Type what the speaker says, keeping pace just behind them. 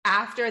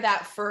after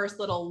that first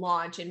little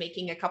launch and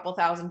making a couple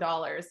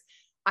 $1,000s,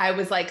 I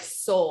was like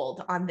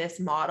sold on this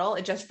model.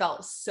 It just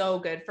felt so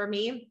good for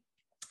me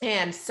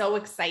and so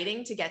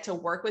exciting to get to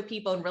work with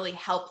people and really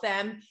help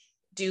them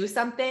do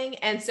something.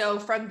 And so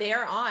from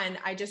there on,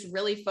 I just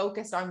really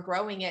focused on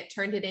growing it,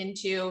 turned it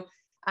into,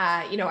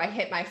 I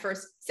hit my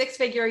first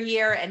 6-figure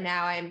year, and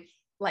now I'm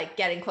like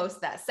getting close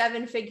to that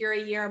 7-figure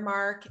a year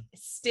mark,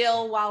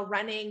 still while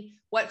running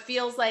what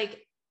feels like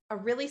a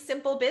really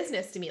simple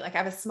business to me. Like I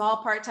have a small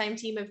part-time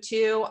team of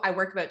 2. I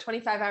work about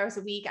 25 hours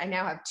a week. I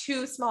now have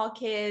 2 small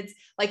kids.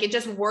 Like it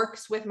just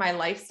works with my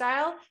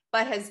lifestyle,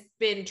 but has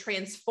been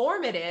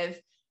transformative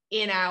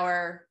in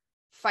our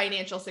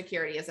financial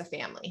security as a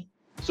family.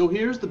 So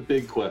here's the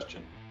big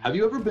question. Have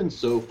you ever been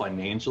so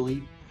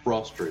financially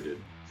frustrated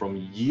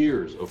from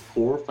years of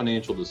poor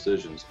financial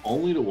decisions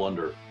only to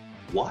wonder,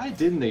 why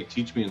didn't they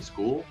teach me in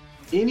school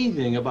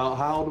anything about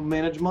how to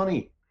manage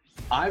money?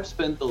 I've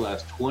spent the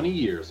last 20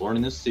 years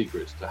learning the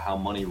secrets to how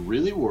money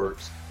really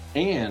works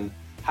and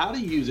how to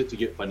use it to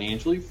get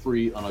financially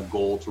free on a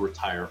goal to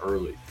retire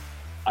early.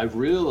 I've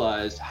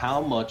realized how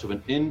much of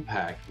an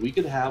impact we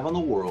could have on the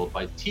world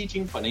by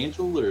teaching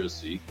financial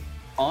literacy,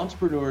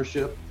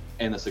 entrepreneurship,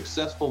 and a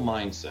successful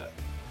mindset.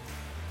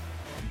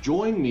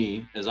 Join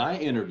me as I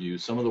interview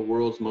some of the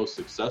world's most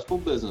successful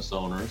business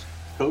owners,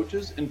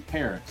 coaches, and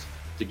parents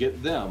to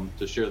get them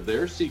to share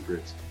their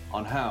secrets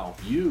on how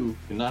you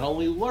can not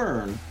only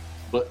learn,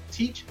 but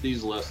teach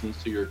these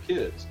lessons to your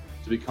kids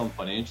to become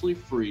financially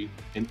free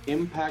and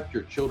impact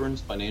your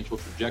children's financial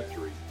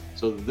trajectory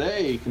so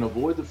they can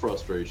avoid the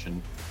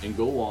frustration and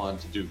go on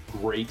to do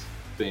great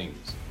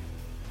things.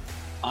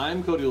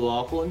 I'm Cody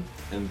Laughlin,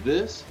 and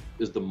this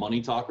is the Money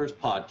Talkers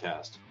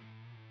Podcast.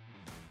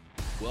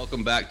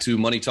 Welcome back to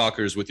Money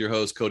Talkers with your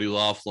host, Cody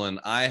Laughlin.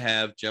 I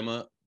have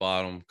Gemma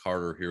Bottom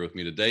Carter here with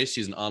me today.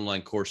 She's an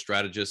online course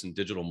strategist and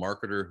digital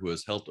marketer who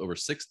has helped over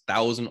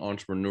 6,000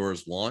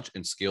 entrepreneurs launch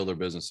and scale their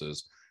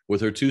businesses. With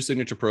her 2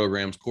 signature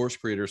programs, Course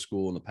Creator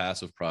School and the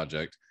Passive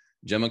Project,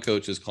 Gemma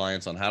coaches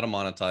clients on how to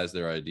monetize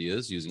their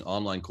ideas using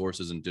online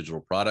courses and digital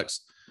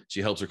products.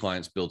 She helps her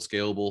clients build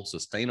scalable,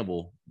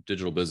 sustainable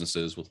digital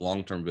businesses with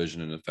long-term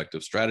vision and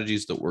effective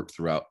strategies that work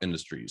throughout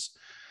industries.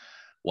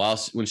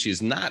 When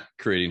she's not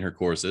creating her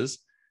courses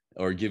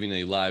or giving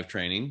a live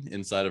training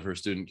inside of her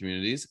student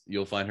communities,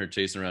 you'll find her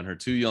chasing around her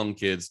 2 young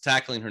kids,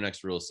 tackling her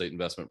next real estate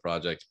investment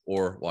project,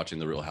 or watching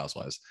The Real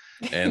Housewives.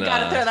 And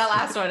got to throw that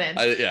last one in.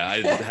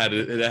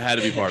 It had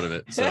to be part of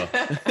it. So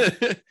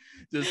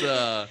just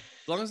as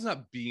long as it's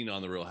not being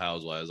on The Real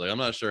Housewives, like I'm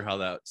not sure how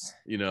that's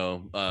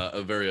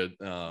a very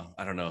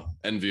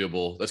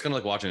enviable. That's kind of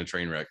like watching a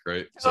train wreck,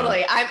 right?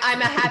 Totally. So.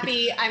 I'm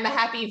a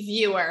happy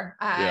viewer.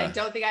 I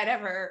don't think I'd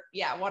ever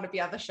want to be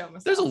on the show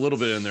myself. There's a little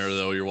bit in there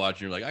though. You're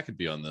watching, you're like, I could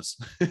be on this.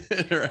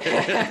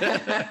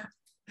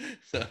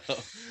 So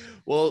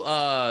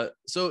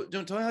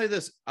tell me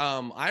this.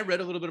 I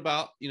read a little bit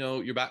about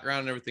your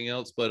background and everything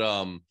else, but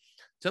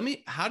tell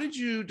me, how did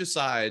you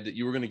decide that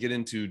you were going to get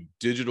into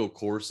digital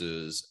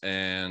courses?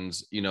 And,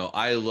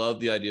 I love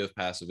the idea of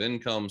passive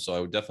income, so I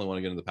would definitely want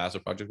to get into the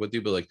Passive Project with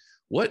you. But like,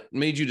 what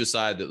made you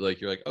decide that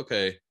you're like,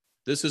 okay,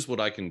 this is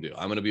what I can do.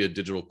 I'm going to be a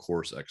digital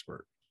course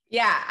expert.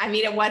 Yeah. I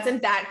mean, it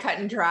wasn't that cut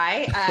and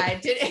dry.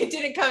 It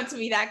didn't come to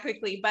me that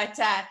quickly, but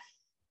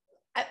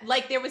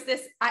there was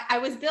this, I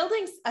was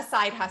building a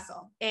side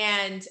hustle.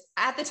 And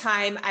at the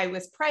time I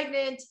was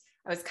pregnant.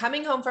 I was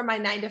coming home from my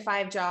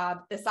 9-to-5 job.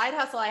 The side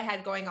hustle I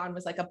had going on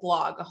was like a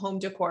blog, a home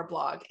decor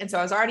blog. And so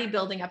I was already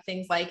building up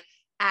things like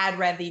ad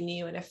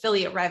revenue and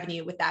affiliate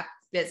revenue with that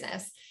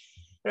business.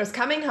 But I was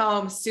coming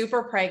home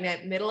super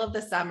pregnant, middle of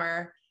the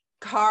summer,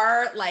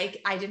 car,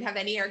 I didn't have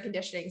any air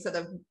conditioning. So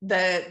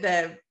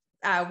the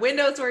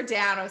windows were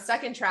down. I was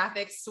stuck in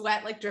traffic,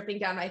 sweat dripping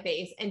down my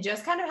face, and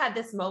just kind of had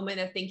this moment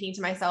of thinking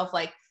to myself,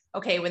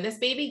 okay, when this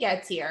baby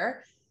gets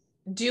here,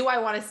 do I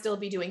want to still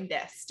be doing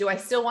this? Do I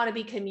still want to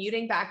be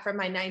commuting back from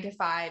my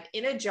 9-to-5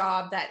 in a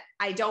job that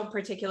I don't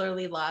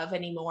particularly love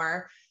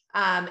anymore?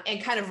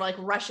 And kind of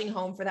rushing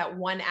home for that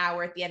 1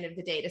 hour at the end of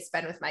the day to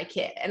spend with my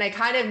kid. And I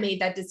kind of made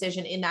that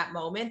decision in that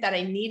moment that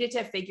I needed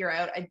to figure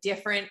out a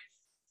different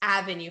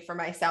avenue for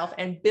myself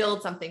and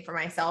build something for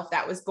myself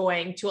that was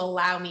going to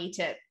allow me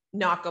to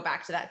not go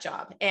back to that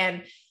job.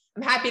 And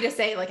I'm happy to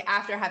say,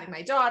 after having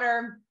my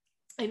daughter,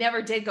 I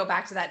never did go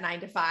back to that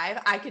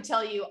 9-to-5. I could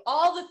tell you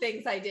all the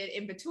things I did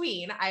in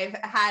between. I've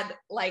had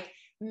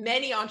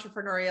many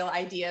entrepreneurial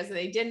ideas and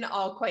they didn't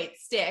all quite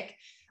stick.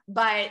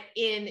 But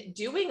in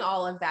doing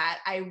all of that,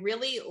 I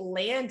really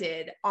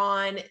landed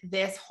on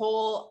this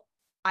whole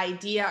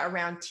idea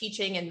around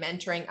teaching and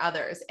mentoring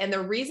others. And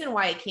the reason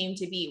why it came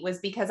to be was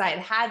because I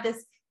had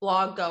this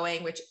blog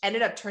going, which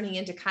ended up turning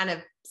into kind of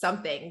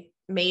something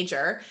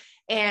major,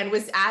 and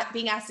was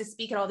being asked to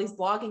speak at all these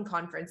blogging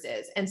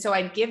conferences. And so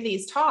I'd give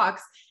these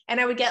talks and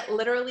I would get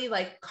literally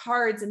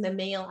cards in the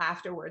mail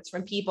afterwards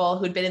from people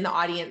who'd been in the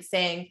audience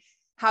saying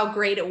how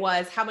great it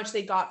was, how much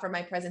they got from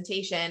my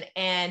presentation.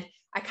 And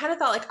I kind of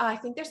thought like, oh, I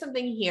think there's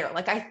something here.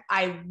 Like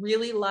I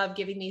really love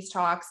giving these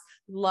talks,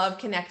 love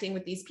connecting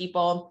with these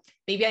people.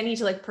 Maybe I need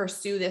to like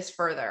pursue this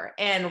further.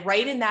 And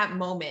right in that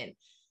moment,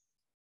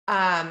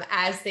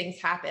 as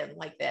things happen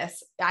like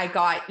this, I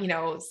got,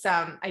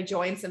 I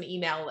joined some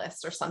email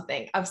lists or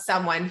something of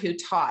someone who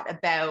taught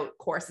about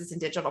courses and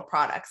digital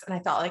products. And I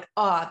thought like,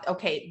 oh,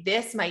 okay,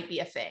 this might be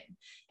a thing.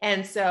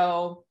 And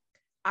so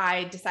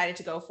I decided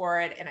to go for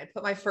it. And I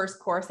put my first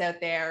course out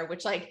there,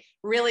 which like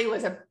really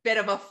was a bit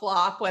of a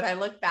flop when I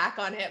look back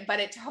on it, but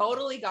it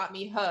totally got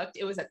me hooked.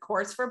 It was a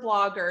course for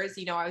bloggers.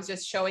 I was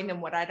just showing them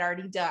what I'd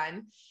already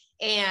done.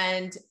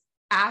 And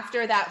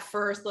after that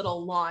first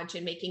little launch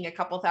and making a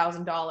couple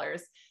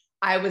 $1,000s,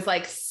 I was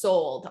like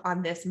sold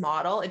on this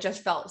model. It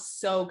just felt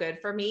so good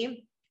for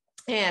me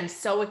and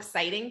so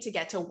exciting to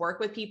get to work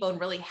with people and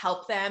really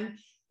help them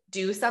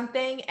do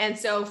something. And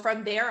so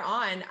from there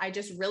on, I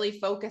just really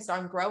focused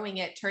on growing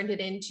it, turned it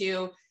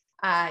into,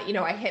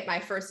 I hit my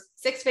first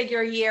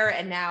 6-figure a year,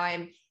 and now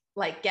I'm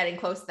like getting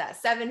close to that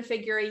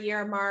 7-figure a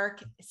year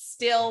mark,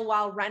 still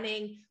while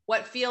running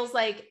what feels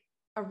like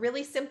a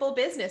really simple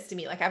business to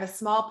me. Like I have a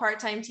small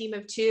part-time team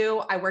of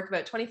 2. I work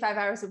about 25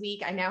 hours a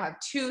week. I now have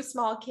 2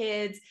 small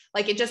kids.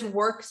 Like it just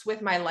works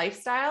with my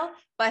lifestyle,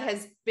 but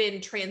has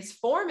been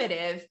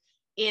transformative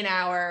in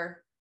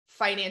our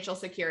financial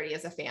security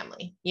as a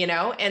family,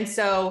 And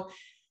so,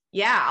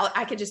 yeah,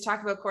 I could just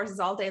talk about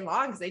courses all day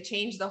long because they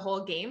changed the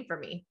whole game for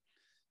me.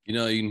 You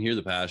can hear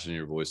the passion in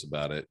your voice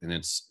about it. And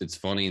it's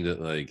funny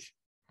that like,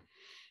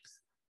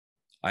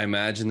 I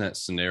imagine that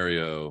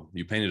scenario,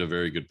 you painted a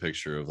very good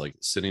picture of like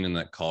sitting in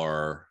that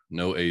car,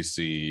 no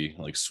AC,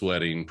 like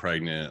sweating,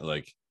 pregnant,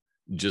 like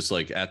just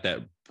like at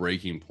that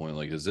breaking point,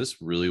 like, is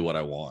this really what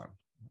I want?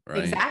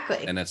 Right.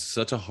 Exactly. And that's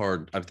such a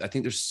hard, I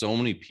think there's so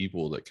many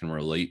people that can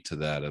relate to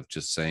that of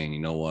just saying, you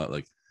know what,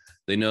 like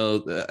they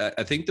know.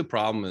 I think the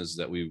problem is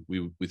that we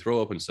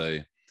throw up and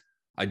say,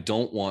 I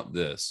don't want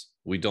this.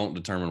 We don't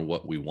determine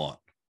what we want.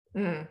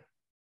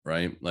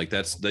 Right. Like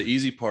that's the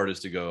easy part,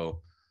 is to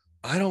go,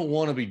 I don't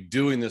want to be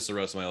doing this the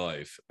rest of my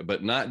life,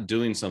 but not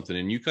doing something.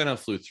 And you kind of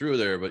flew through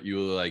there, but you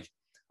were like,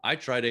 I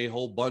tried a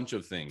whole bunch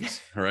of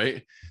things.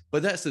 Right.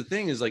 But that's the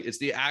thing, is like, it's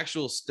the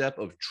actual step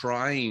of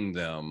trying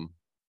them.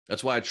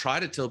 That's why I try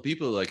to tell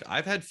people, like,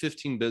 I've had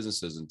 15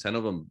 businesses and 10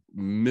 of them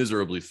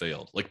miserably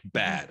failed, like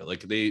bad.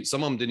 Like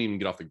some of them didn't even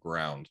get off the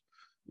ground,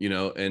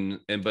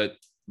 but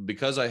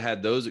because I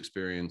had those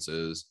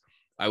experiences,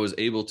 I was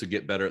able to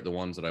get better at the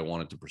ones that I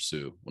wanted to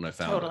pursue when I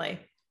found it.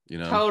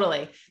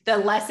 Totally. The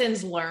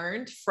lessons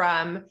learned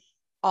from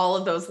all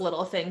of those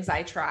little things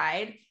I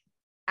tried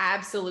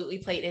absolutely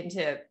played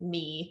into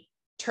me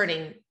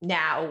turning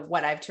now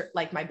what I've turned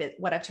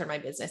my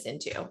business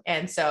into.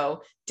 And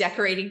so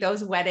decorating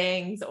those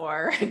weddings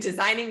or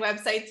designing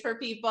websites for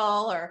people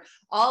or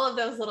all of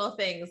those little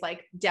things,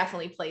 like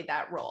definitely played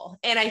that role.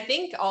 And I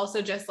think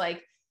also just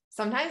like,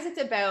 sometimes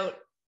it's about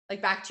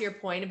like, back to your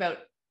point about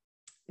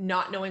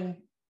not knowing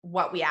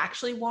what we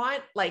actually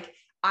want. Like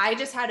I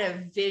just had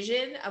a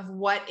vision of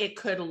what it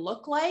could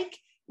look like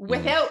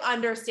without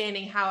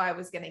understanding how I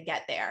was going to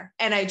get there.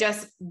 And I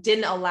just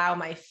didn't allow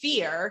my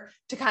fear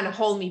to kind of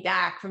hold me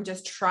back from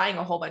just trying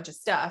a whole bunch of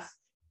stuff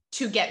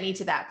to get me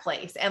to that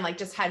place. And like,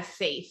 just had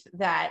faith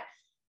that,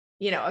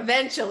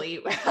 eventually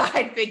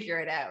I'd figure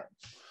it out.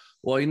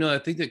 Well, I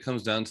think that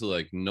comes down to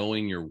like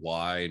knowing your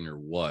why and your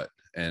what,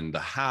 and the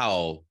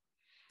how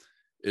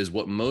is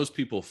what most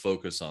people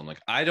focus on.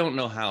 Like, I don't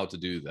know how to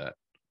do that.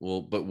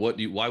 Well, but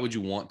why would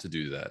you want to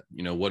do that?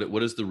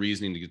 What is the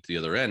reasoning to get to the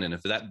other end? And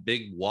if that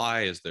big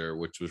why is there,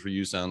 which for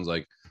you sounds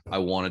like, I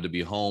wanted to be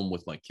home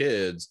with my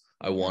kids,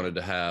 I wanted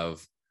to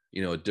have,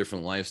 a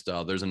different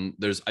lifestyle.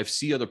 I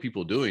see other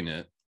people doing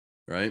it.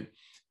 Right.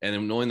 And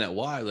then knowing that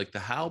why, like the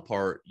how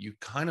part, you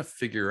kind of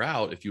figure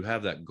out if you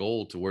have that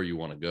goal to where you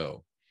want to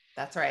go.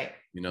 That's right.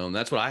 And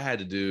that's what I had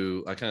to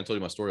do. I kind of told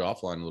you my story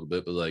offline a little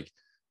bit, but like,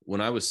 when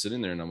I was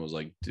sitting there and I was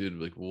like, dude,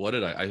 like, what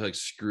did I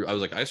screwed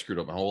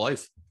up my whole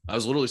life. I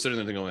was literally sitting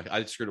there thinking, like,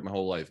 I screwed up my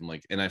whole life. I'm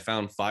like, and I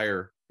found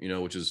FIRE,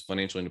 which is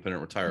financially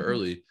independent, retire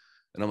early.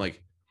 And I'm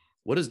like,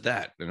 what is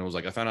that? And I was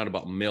like, I found out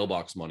about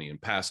mailbox money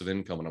and passive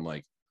income. And I'm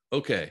like,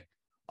 okay,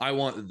 I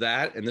want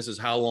that. And this is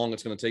how long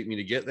it's going to take me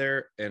to get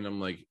there. And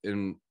I'm like,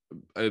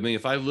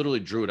 if I literally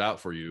drew it out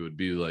for you, it would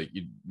be like,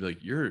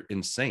 you're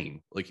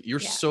insane. Like, you're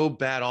so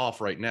bad off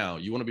right now.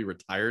 You want to be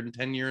retired in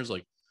 10 years?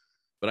 Like,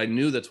 but I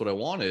knew that's what I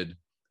wanted.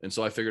 And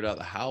so I figured out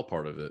the how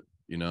part of it,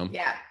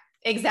 Yeah,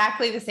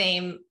 exactly the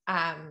same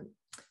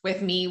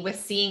with me, with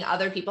seeing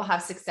other people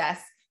have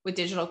success with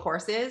digital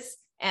courses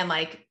and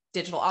like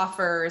digital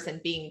offers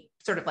and being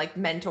sort of like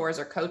mentors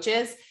or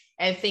coaches,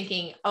 and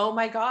thinking, oh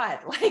my God,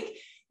 like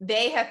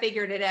they have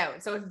figured it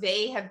out. So if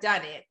they have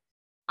done it,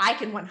 I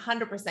can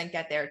 100%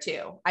 get there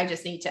too. I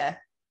just need to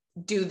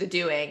do the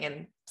doing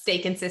and stay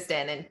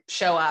consistent and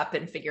show up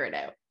and figure it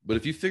out. But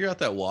if you figure out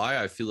that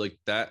why, I feel like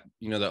that,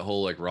 that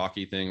whole like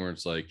Rocky thing where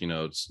it's like,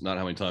 it's not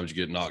how many times you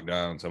get knocked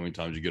down, it's how many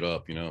times you get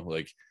up,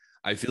 like,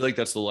 I feel like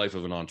that's the life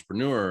of an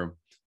entrepreneur,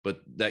 but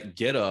that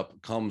get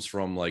up comes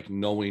from like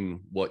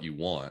knowing what you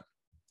want.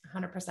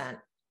 100%.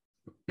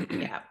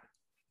 Yeah.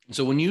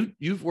 So when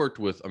you've worked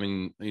with, I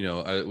mean,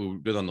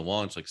 we've been on the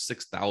launch, like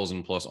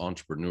 6,000 plus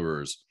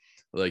entrepreneurs,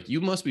 like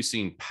you must be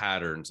seeing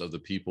patterns of the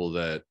people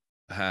that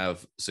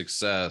have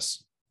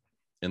success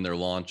in their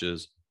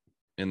launches,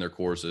 in their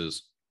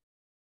courses,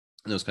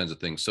 and those kinds of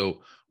things.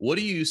 So what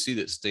do you see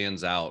that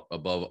stands out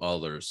above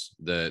others,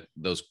 that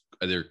those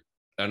either,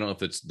 I don't know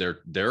if it's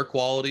their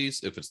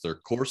qualities, if it's their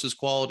courses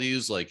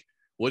qualities, like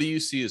what do you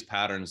see as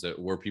patterns that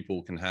where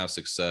people can have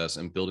success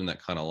in building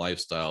that kind of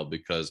lifestyle?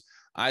 Because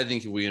I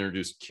think if we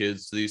introduce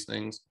kids to these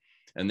things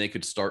and they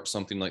could start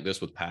something like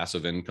this with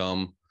passive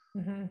income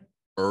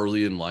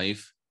early in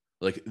life,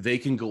 like they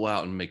can go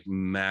out and make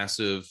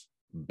massive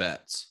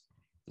bets,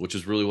 which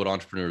is really what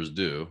entrepreneurs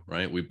do,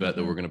 right? We bet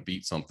that we're going to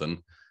beat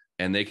something,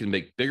 and they can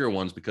make bigger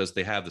ones because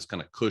they have this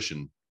kind of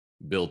cushion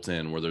built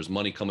in where there's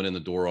money coming in the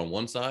door on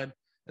one side,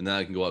 and then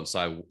I can go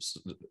outside,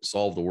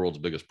 solve the world's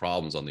biggest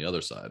problems on the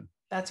other side.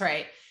 That's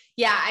right.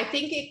 Yeah. I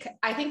think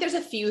there's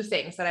a few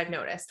things that I've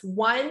noticed.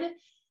 One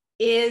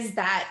is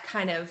that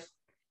kind of,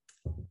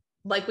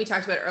 like we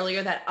talked about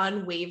earlier, that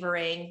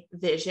unwavering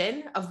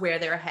vision of where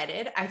they're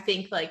headed. I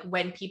think like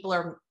when people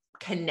are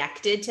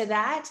connected to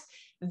that,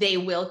 they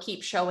will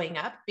keep showing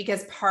up,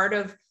 because part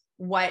of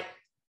what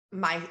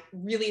my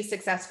really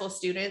successful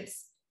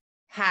students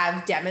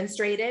have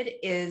demonstrated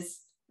is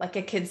like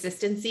a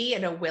consistency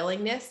and a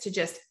willingness to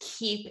just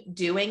keep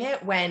doing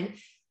it when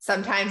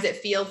sometimes it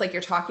feels like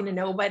you're talking to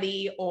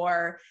nobody,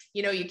 or,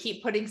 you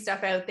keep putting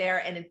stuff out there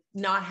and it's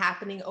not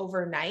happening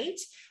overnight,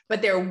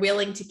 but they're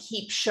willing to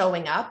keep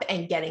showing up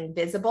and getting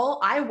visible.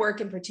 I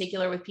work in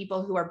particular with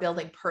people who are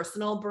building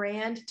personal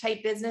brand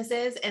type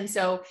businesses. And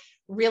so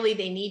really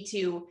they need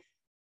to,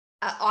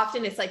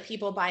 often it's like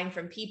people buying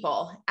from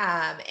people.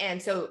 And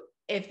so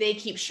if they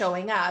keep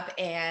showing up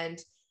and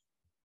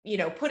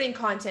putting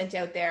content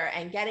out there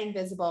and getting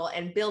visible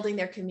and building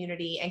their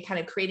community and kind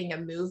of creating a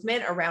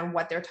movement around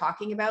what they're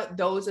talking about,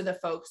 those are the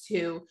folks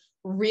who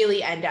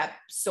really end up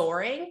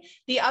soaring.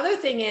 The other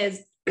thing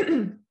is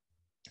the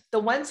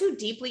ones who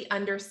deeply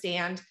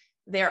understand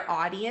their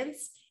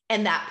audience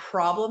and that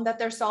problem that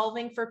they're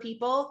solving for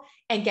people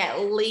and get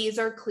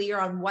laser clear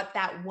on what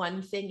that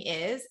one thing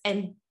is,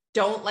 and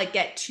don't like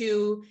get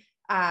too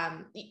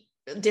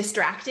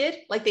distracted,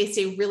 like they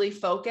stay really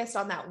focused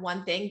on that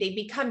one thing, they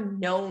become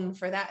known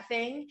for that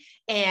thing.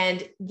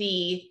 And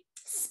the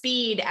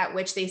speed at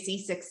which they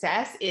see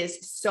success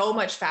is so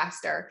much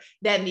faster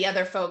than the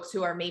other folks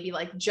who are maybe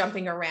like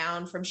jumping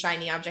around from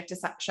shiny object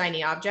to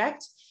shiny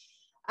object.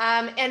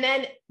 And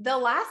then the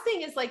last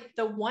thing is like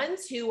the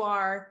ones who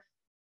are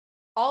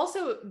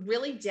also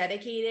really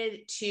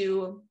dedicated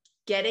to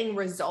getting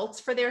results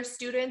for their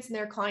students and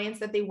their clients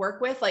that they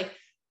work with. Like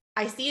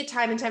I see it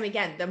time and time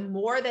again, the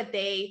more that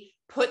they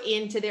put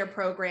into their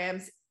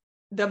programs,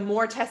 the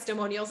more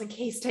testimonials and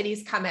case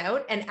studies come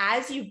out. And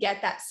as you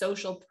get that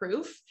social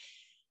proof,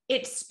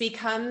 it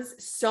becomes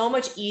so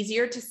much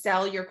easier to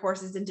sell your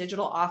courses and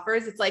digital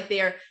offers. It's like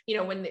they're,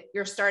 when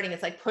you're starting,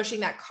 it's like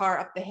pushing that car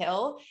up the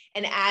hill.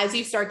 And as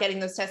you start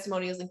getting those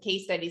testimonials and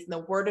case studies and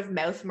the word of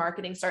mouth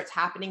marketing starts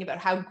happening about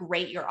how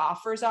great your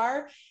offers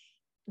are,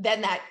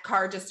 then that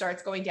car just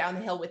starts going down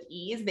the hill with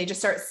ease. They just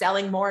start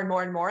selling more and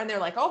more and more. And they're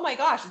like, oh my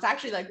gosh, it's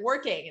actually like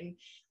working.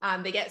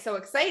 And they get so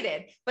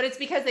excited, but it's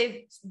because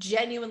they've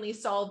genuinely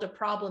solved a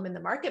problem in the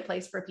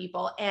marketplace for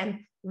people, and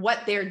what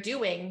they're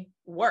doing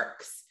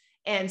works.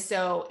 And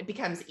so it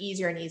becomes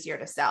easier and easier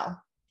to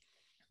sell.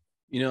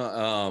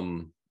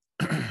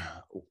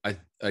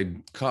 I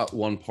caught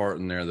one part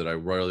in there that I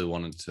really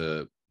wanted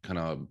to kind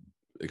of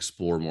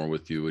explore more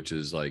with you, which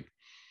is like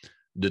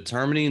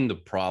determining the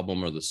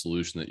problem or the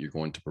solution that you're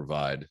going to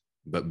provide,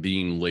 but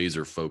being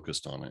laser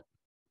focused on it.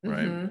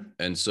 Right.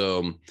 And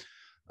so,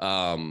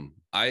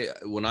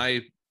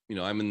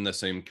 I'm in the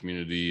same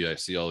community. I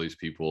see all these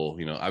people,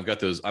 I've got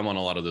those, I'm on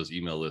a lot of those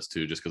email lists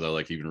too, just because I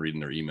like even reading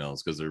their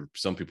emails, because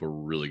some people are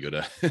really good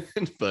at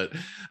it. But,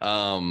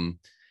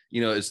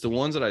 it's the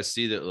ones that I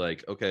see that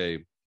like,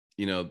 okay,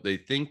 they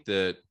think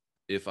that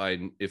if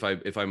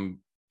I'm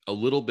a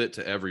little bit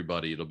to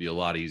everybody, it'll be a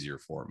lot easier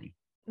for me.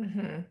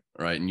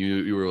 Right. And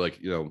you were like,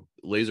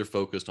 laser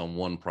focused on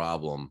one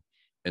problem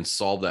and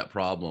solve that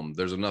problem.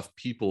 There's enough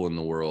people in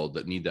the world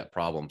that need that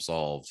problem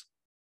solved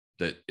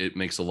that it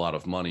makes a lot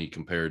of money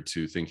compared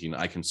to thinking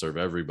I can serve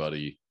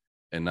everybody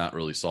and not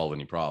really solve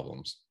any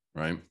problems.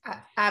 Right.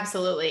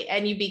 Absolutely.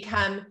 And you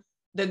become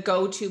the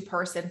go-to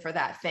person for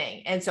that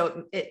thing. And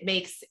so it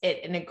makes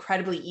it an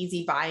incredibly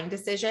easy buying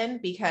decision,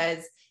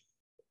 because,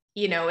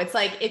 it's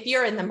like if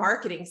you're in the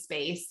marketing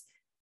space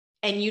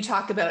and you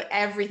talk about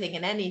everything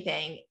and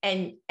anything,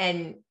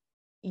 and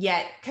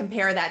yet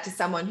compare that to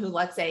someone who,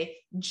 let's say,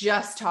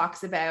 just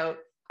talks about,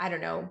 I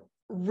don't know,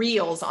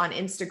 reels on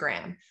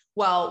Instagram.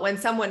 Well, when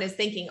someone is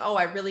thinking, oh,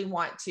 I really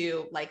want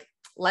to like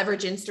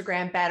leverage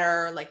Instagram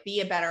better, like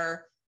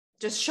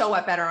just show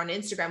up better on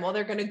Instagram. Well,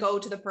 they're going to go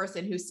to the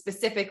person who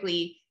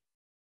specifically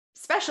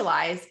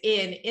specialized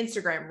in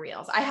Instagram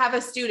reels. I have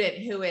a student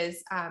who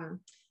is,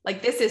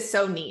 like, this is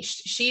so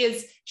niche.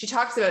 She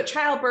talks about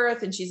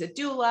childbirth and she's a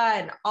doula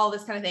and all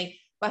this kind of thing,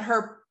 but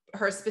her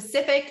her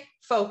specific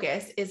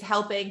focus is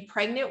helping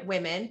pregnant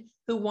women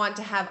who want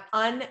to have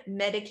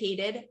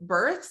unmedicated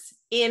births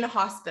in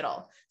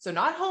hospital. So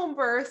not home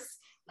births,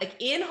 like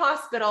in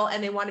hospital,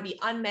 and they want to be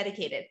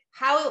unmedicated.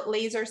 How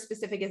laser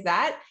specific is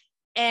that?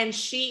 And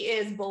she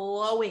is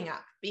blowing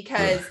up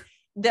because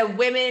the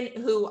women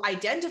who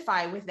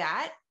identify with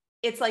that,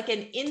 it's like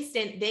an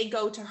instant they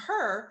go to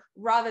her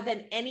rather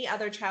than any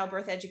other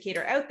childbirth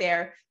educator out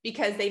there,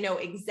 because they know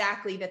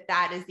exactly that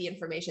that is the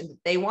information that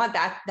they want.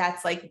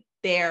 That's like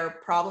their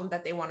problem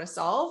that they want to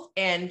solve.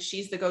 And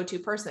she's the go-to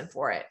person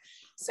for it.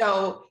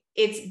 So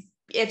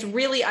it's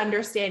really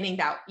understanding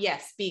that,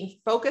 yes, being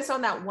focused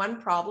on that one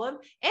problem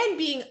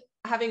and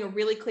having a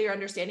really clear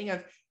understanding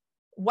of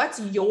what's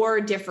your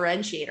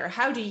differentiator.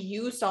 How do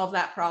you solve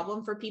that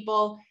problem for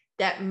people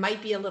that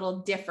might be a little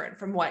different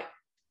from what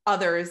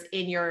others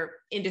in your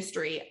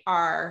industry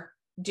are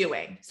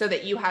doing, so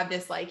that you have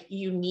this like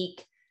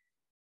unique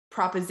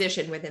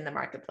proposition within the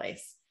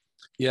marketplace?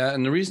 Yeah.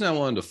 And the reason I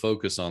wanted to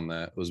focus on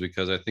that was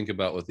because I think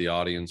about with the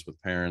audience,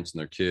 with parents and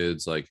their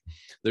kids, like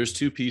there's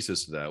two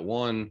pieces to that.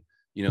 One,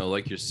 you know,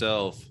 like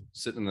yourself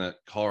sitting in that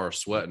car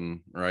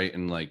sweating, right?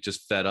 And like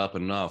just fed up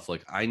enough,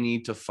 like I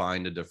need to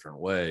find a different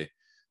way.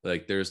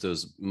 Like there's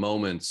those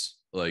moments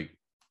like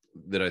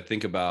that I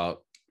think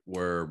about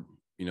where,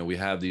 you know, we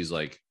have these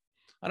like,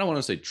 I don't want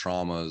to say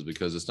traumas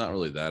because it's not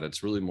really that.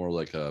 It's really more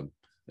like an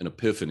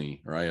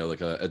epiphany, right? Or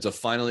like it's a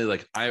finally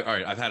like, all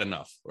right, I've had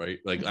enough, right?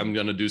 Like I'm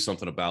going to do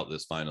something about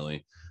this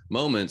finally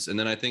moments. And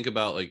then I think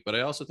about like, but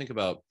I also think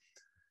about,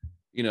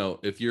 you know,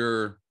 if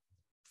you're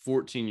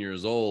 14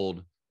 years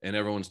old and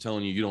everyone's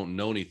telling you don't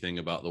know anything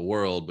about the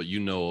world, but you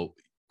know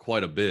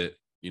quite a bit,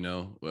 you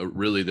know,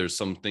 really there's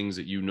some things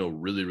that you know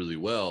really, really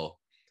well,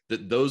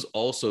 that those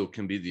also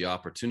can be the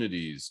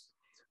opportunities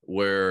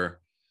where,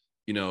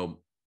 you know,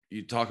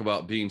 you talk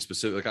about being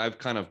specific. Like I've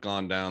kind of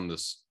gone down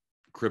this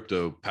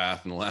crypto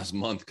path in the last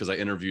month because I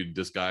interviewed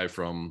this guy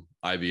from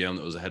IBM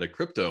that was the head of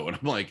crypto. And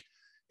I'm like,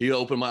 he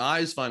opened my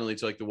eyes finally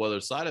to like the other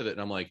side of it.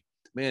 And I'm like,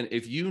 man,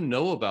 if you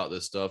know about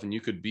this stuff and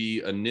you could be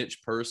a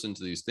niche person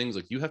to these things,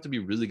 like you have to be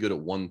really good at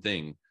one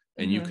thing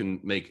and you can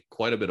make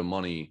quite a bit of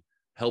money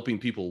helping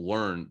people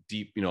learn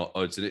deep, you know,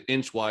 it's an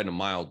inch wide and a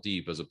mile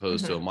deep as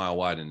opposed to a mile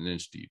wide and an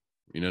inch deep.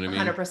 You know what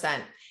I mean? 100%.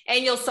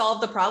 And you'll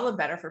solve the problem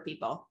better for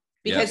people.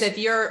 Because if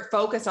you're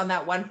focused on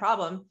that one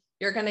problem,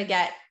 you're going to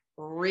get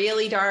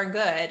really darn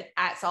good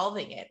at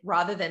solving it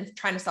rather than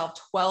trying to solve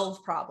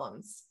 12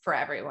 problems for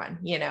everyone,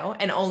 you know,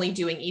 and only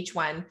doing each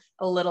one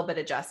a little bit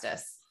of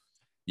justice.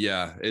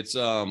 Yeah, it's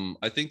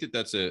I think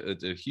that's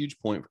a huge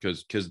point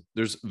because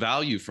there's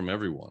value from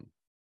everyone,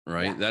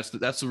 right? Yeah.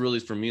 That's really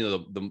for me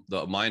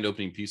the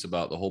mind-opening piece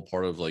about the whole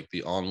part of like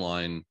the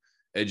online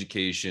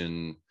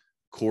education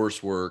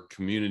coursework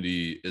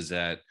community is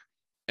that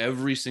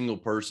every single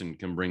person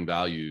can bring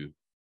value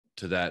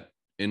to that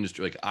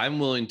industry. Like I'm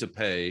willing to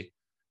pay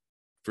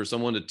for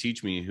someone to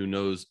teach me who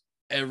knows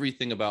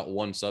everything about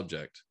one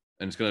subject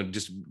and it's going to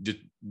just,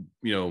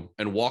 you know,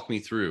 and walk me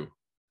through.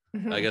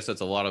 I guess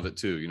that's a lot of it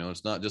too. You know,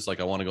 it's not just like,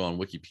 I want to go on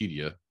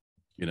Wikipedia,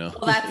 you know?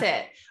 Well, that's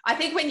it. I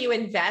think when you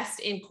invest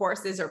in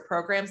courses or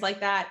programs like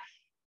that,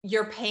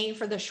 you're paying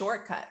for the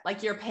shortcut.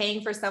 Like you're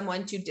paying for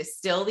someone to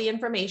distill the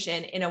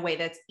information in a way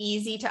that's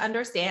easy to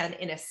understand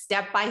in a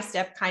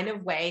step-by-step kind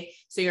of way.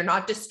 So you're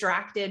not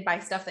distracted by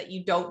stuff that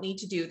you don't need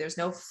to do. There's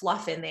no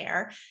fluff in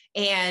there.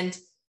 And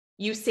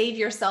you save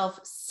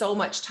yourself so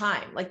much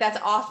time. Like that's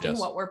often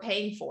what we're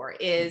paying for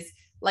is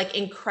like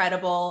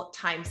incredible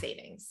time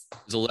savings.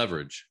 It's a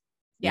leverage,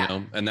 you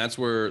know, and that's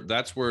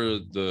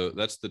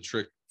the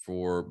trick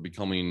for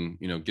becoming,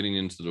 you know, getting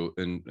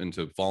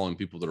into following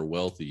people that are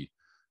wealthy.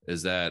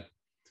 Is that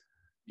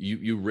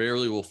you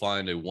rarely will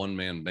find a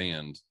one-man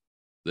band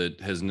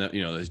that has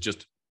has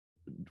just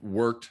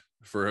worked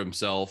for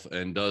himself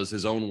and does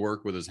his own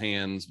work with his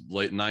hands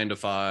late 9 to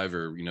 5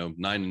 or 9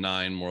 to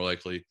 9 more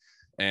likely,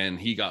 and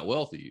he got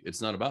wealthy.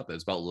 It's not about that.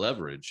 It's about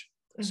leverage.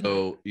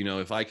 So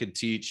if I could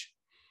teach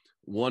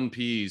one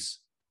piece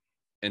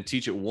and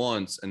teach it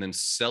once and then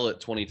sell it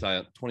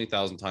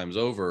 20,000 times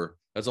over,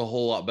 that's a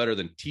whole lot better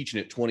than teaching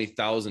it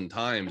 20,000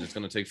 times. It's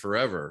going to take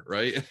forever,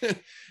 right?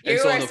 You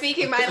are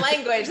speaking my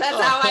language.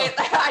 That's how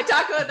I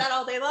talk about that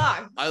all day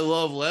long. I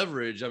love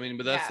leverage. I mean,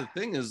 but that's the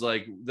thing is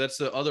like, that's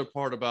the other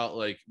part about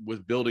like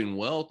with building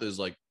wealth is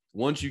like,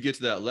 once you get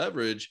to that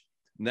leverage,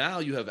 now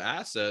you have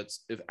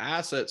assets. If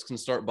assets can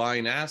start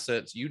buying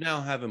assets, you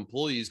now have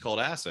employees called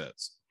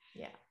assets.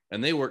 Yeah.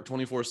 And they work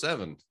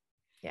 24/7.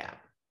 Yeah.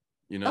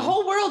 The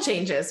whole world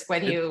changes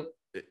when you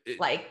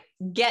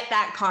get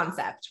that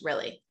concept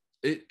really.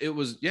 It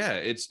was,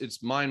 it's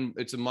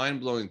a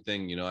mind-blowing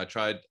thing.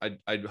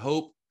 I'd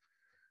hope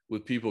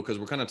with people, because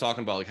we're kind of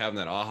talking about like having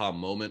that aha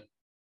moment.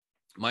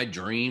 My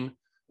dream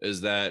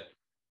is that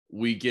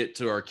we get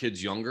to our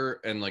kids younger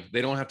and like,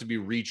 they don't have to be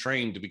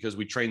retrained because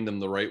we trained them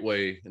the right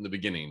way in the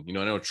beginning. I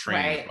know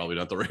train is probably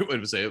not the right way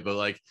to say it, but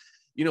like,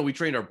 we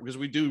trained because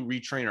we do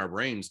retrain our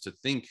brains to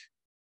think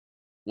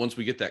once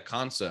we get that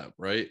concept.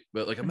 Right.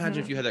 But like,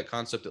 imagine if you had that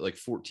concept at like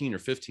 14 or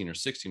 15 or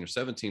 16 or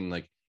 17,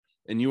 like,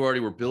 and you already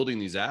were building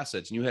these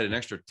assets and you had an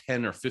extra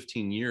 10 or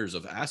 15 years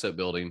of asset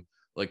building,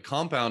 like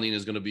compounding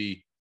is going to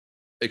be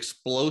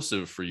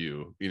explosive for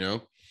you, you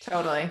know?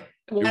 Totally.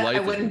 Your What I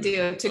life is wouldn't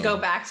moving. do to go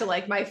back to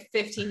like my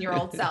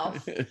 15-year-old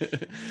self.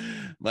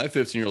 My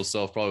 15-year-old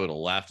self probably would have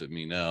laughed at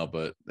me now,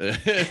 but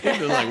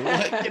they're like,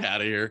 what? Get out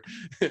of here.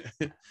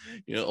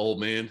 You know, old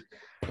man.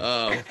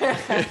 But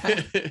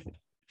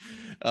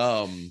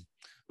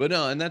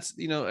no, and that's,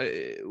 you know,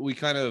 we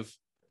kind of,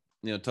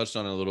 you know, touched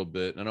on it a little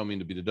bit. I don't mean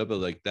to beat it up, but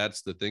like,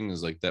 that's the thing,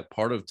 is like that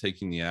part of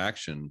taking the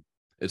action.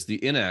 It's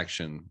the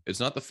inaction. It's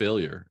not the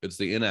failure. It's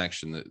the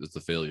inaction that is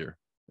the failure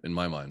in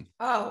my mind.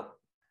 Oh,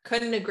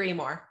 couldn't agree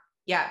more.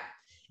 Yeah.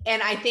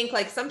 And I think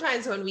like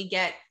sometimes when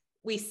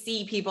we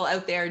see people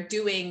out there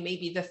doing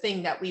maybe the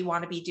thing that we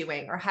want to be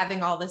doing or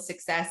having all the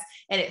success,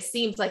 and it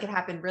seems like it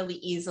happened really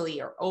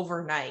easily or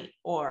overnight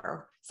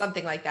or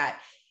something like that.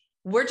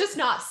 We're just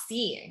not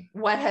seeing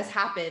what has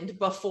happened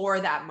before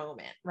that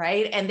moment,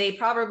 right? And they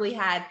probably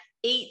had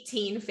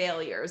 18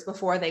 failures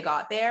before they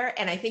got there.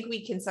 And I think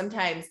we can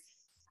sometimes,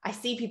 I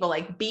see people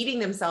like beating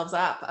themselves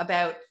up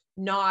about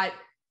not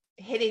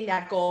hitting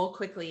that goal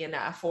quickly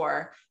enough,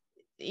 or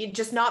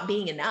just not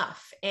being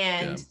enough,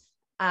 and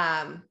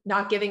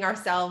not giving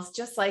ourselves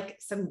just like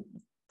some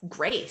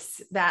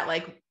grace that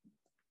like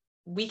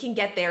we can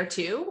get there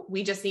too.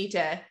 We just need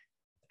to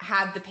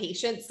have the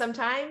patience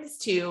sometimes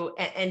to,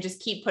 and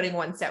just keep putting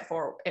one step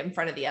forward in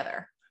front of the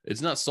other.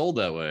 It's not sold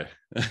that way.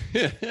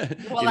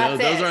 Well, you know,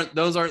 that's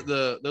those aren't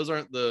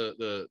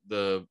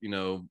the, you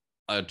know,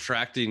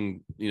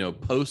 attracting, you know,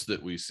 posts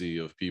that we see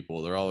of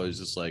people. They're always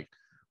just like,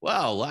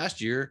 wow,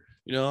 last year,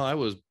 you know, I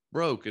was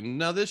broke, and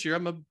now this year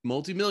I'm a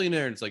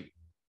multimillionaire. And it's like,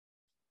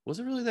 was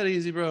it really that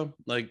easy, bro?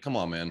 Like, come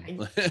on, man.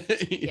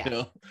 You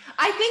know?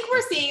 I think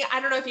we're seeing, I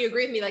don't know if you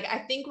agree with me, like, I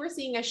think we're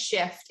seeing a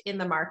shift in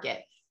the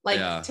market. Like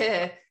I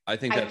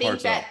think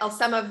that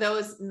some of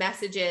those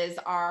messages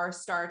are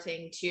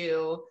starting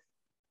to,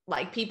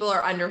 like, people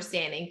are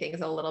understanding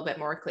things a little bit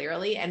more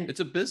clearly, and it's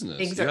a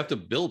business. You have to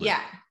build it.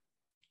 Yeah.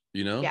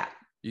 You know? Yeah.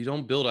 You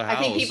don't build a house.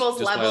 I think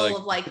people's level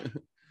of like,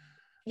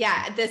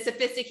 the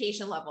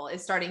sophistication level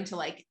is starting to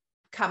like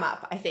come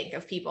up, I think,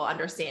 of people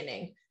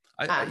understanding.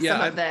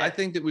 I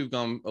think that we've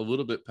gone a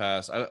little bit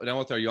past. Now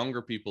with our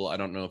younger people, I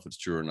don't know if it's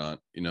true or not,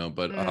 you know,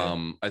 but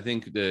I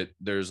think that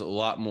there's a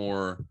lot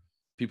more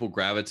people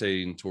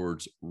gravitating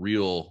towards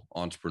real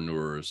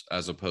entrepreneurs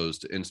as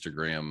opposed to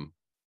Instagram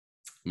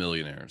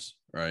millionaires,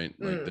 right?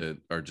 Like that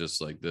are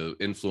just like the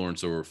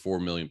influence over 4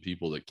 million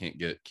people that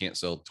can't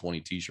sell 20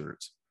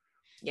 t-shirts.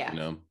 Yeah. You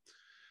know?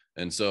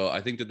 And so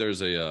I think that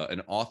there's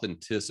an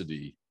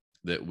authenticity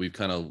that we've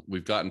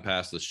gotten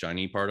past the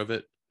shiny part of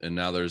it. And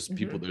now there's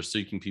people, they're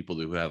seeking people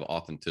who have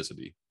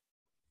authenticity.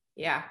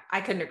 Yeah,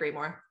 I couldn't agree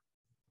more.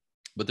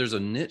 But there's a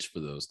niche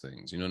for those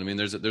things. You know what I mean?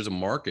 There's a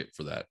market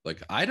for that.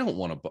 Like, I don't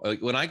want to, like,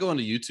 when I go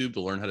onto YouTube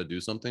to learn how to do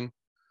something,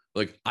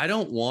 like, I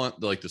don't want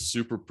the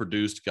super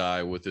produced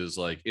guy with his,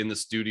 like, in the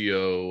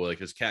studio, like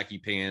his khaki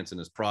pants and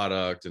his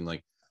product. And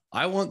like,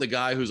 I want the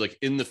guy who's like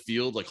in the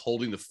field, like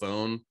holding the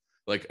phone,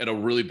 like at a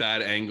really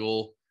bad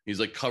angle. He's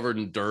like covered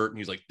in dirt and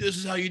he's like, this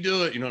is how you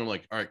do it. You know, and I'm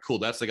like, all right, cool.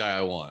 That's the guy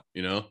I want,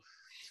 you know?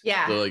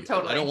 Yeah, so like,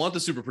 totally. I don't want the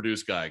super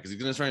produced guy because he's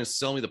going to try and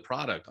sell me the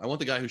product. I want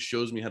the guy who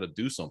shows me how to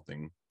do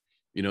something,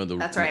 you know,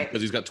 that's right.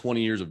 Because he's got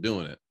 20 years of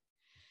doing it.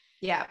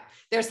 Yeah.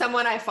 There's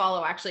someone I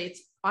follow, actually,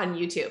 it's on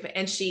YouTube,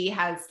 and she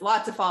has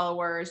lots of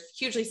followers,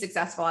 hugely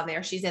successful on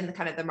there. She's in the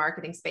kind of the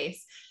marketing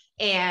space.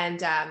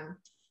 And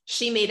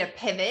she made a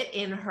pivot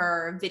in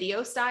her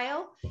video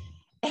style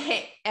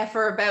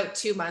for about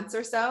 2 months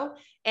or so.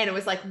 And it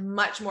was like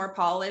much more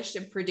polished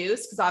and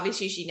produced, because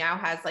obviously she now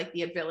has like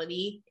the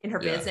ability in her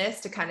business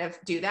to kind of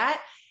do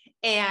that.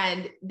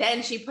 And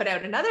then she put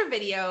out another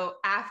video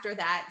after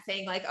that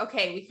saying like,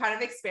 okay, we kind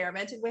of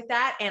experimented with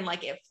that and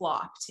like it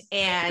flopped.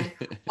 And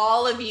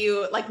all of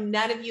you, like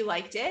none of you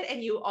liked it.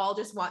 And you all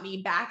just want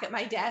me back at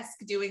my desk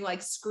doing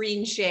like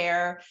screen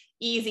share,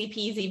 easy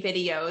peasy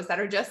videos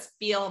that are just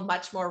feel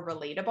much more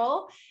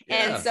relatable.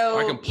 Yeah. And so,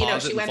 you know,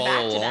 she went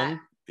back to that.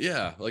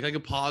 Yeah. Like I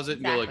could pause it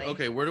and go like,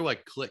 okay, where do I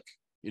click?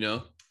 You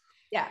know?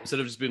 Yeah. Instead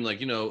of just being like,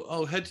 you know,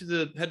 oh, head to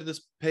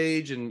this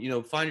page and, you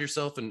know, find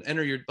yourself and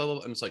enter your blah, blah,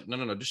 blah. And it's like,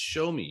 no, just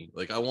show me.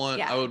 Like I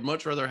would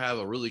much rather have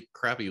a really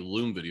crappy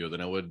Loom video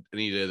than I would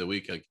any day of the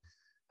week, like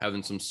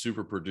having some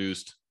super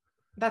produced.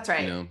 That's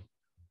right. You know?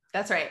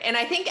 That's right. And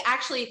I think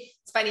actually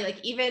it's funny, like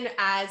even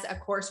as a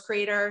course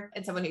creator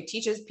and someone who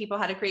teaches people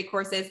how to create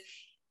courses,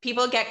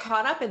 people get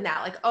caught up in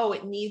that. Like, oh,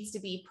 it needs to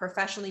be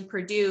professionally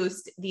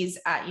produced. These,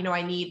 you know,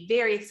 I need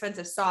very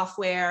expensive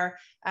software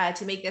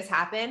to make this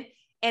happen.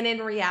 And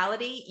in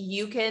reality,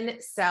 you can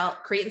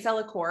create and sell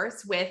a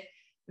course with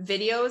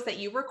videos that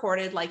you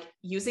recorded, like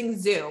using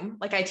Zoom.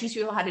 Like I teach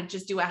people how to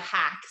just do a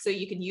hack so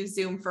you can use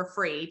Zoom for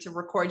free to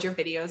record your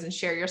videos and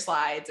share your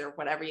slides or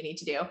whatever you need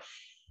to do.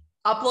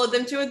 Upload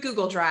them to a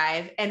Google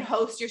Drive and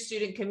host your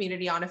student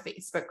community on a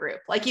Facebook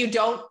group. Like you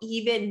don't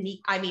even need,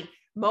 I mean,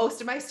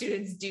 most of my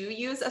students do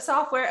use a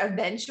software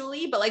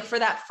eventually, but like for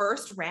that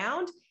first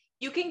round,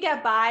 you can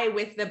get by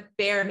with the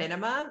bare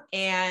minimum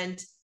and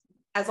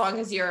as long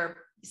as you're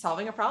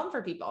solving a problem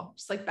for people,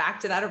 just like back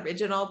to that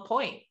original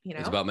point, you know,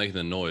 it's about making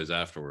the noise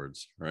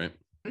afterwards. Right.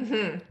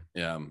 Mm-hmm.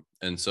 Yeah.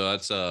 And so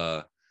that's,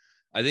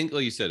 I think,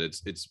 like you said,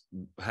 it's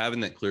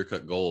having that clear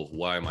cut goal of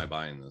why am I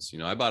buying this? You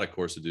know, I bought a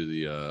course to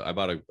do I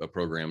bought a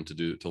program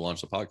to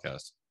launch the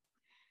podcast.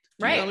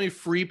 Do you know how many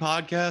free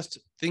podcast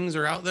things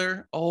are out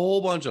there? A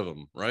whole bunch of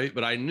them. Right.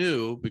 But I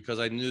knew, because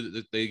I knew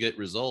that they get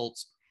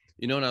results,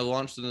 you know, and I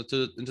launched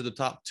into the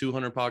top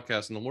 200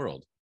 podcasts in the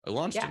world. I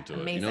launched into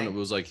it, you know, and it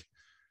was like,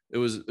 it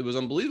was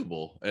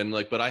unbelievable. And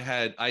like, but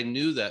I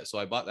knew that. So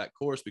I bought that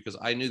course because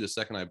I knew the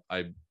second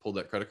I pulled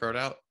that credit card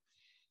out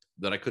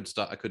that I could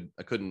stop.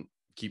 I couldn't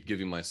keep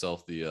giving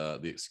myself the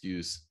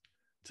excuse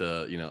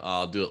to, you know,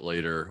 I'll do it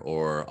later,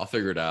 or I'll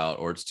figure it out,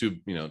 or it's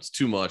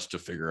too much to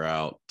figure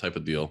out type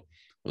of deal.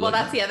 Well,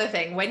 that's the other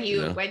thing. When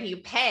you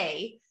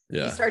pay,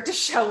 you start to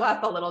show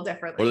up a little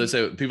differently. Or they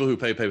say people who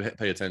pay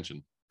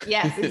attention.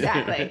 Yes,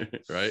 exactly.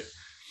 Right.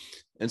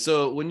 And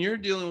so when you're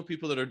dealing with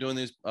people that are doing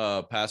these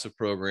passive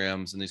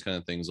programs and these kind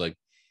of things, like,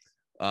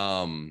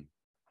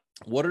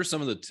 what are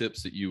some of the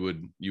tips that you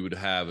would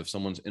have if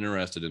someone's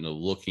interested in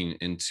looking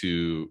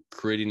into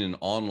creating an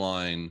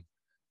online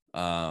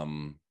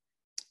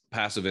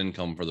passive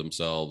income for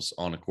themselves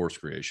on a course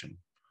creation?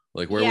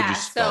 Like, where would you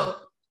start?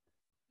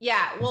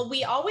 Well,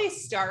 we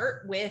always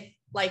start with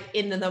like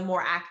in the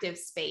more active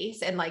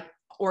space and like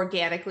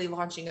organically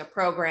launching a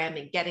program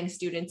and getting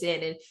students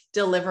in and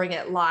delivering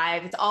it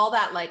live. It's all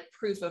that like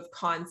proof of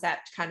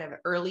concept kind of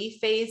early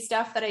phase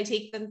stuff that I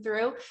take them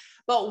through.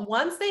 But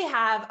once they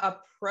have a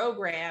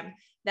program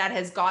that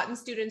has gotten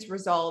students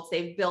results,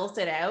 they've built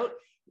it out,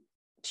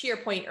 to your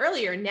point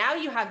earlier, now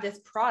you have this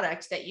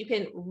product that you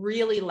can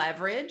really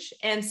leverage.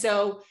 And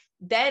so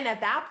then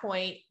at that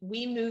point,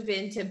 we move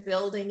into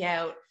building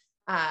out,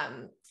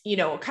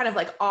 kind of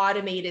like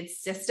automated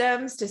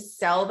systems to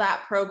sell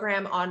that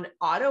program on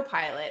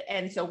autopilot.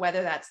 And so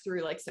whether that's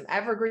through like some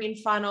evergreen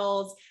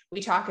funnels, we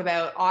talk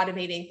about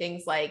automating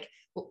things like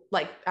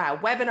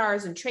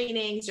webinars and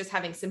trainings, just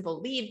having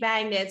simple lead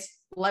magnets,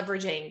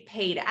 leveraging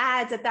paid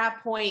ads at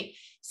that point.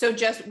 So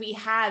just, we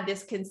had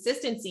this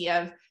consistency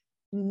of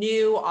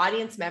new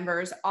audience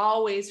members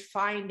always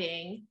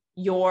finding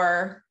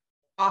your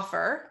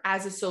offer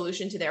as a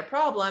solution to their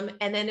problem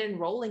and then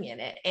enrolling in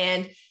it.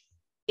 And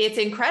it's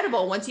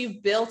incredible once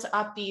you've built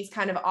up these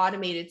kind of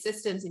automated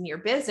systems in your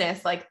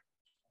business. Like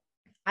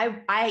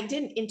I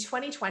didn't in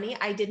 2020,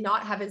 I did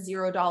not have a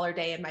 $0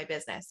 day in my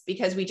business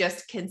because we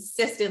just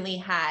consistently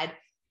had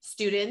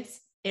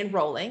students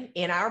enrolling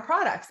in our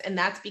products. And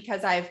that's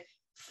because I've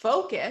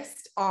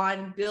focused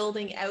on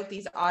building out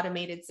these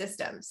automated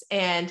systems,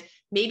 and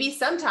maybe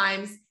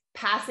sometimes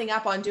passing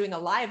up on doing a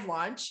live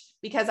launch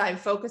because I'm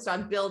focused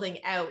on building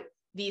out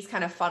these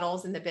kind of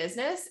funnels in the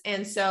business.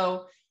 And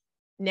so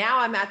now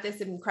I'm at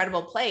this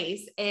incredible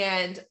place,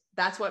 and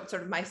that's what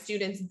sort of my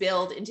students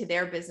build into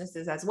their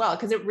businesses as well,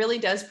 because it really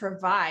does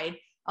provide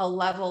a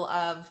level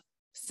of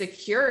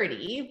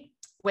security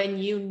when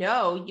you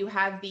know you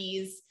have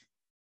these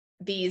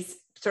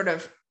sort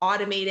of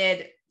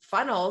automated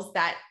funnels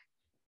that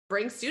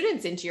bring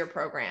students into your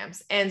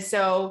programs. And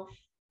so,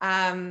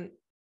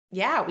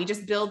 we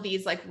just build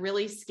these like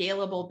really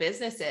scalable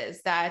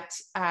businesses that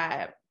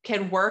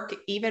can work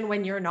even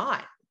when you're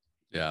not.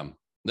 Yeah,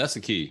 that's the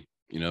key.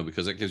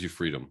 Because that gives you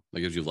freedom,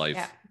 that gives you life,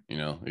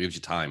 it gives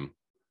you time,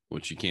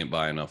 which you can't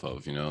buy enough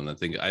of, and I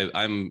think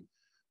I'm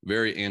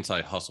very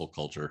anti-hustle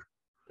culture.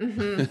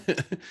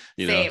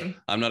 Mm-hmm. Same.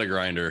 I'm not a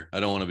grinder. I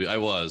don't want to be.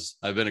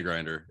 I've been a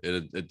grinder.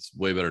 It's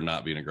way better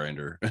not being a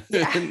grinder.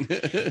 Yeah.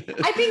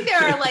 I think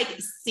there are like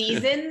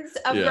seasons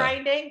of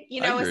grinding,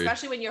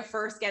 especially when you're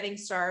first getting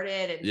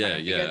started and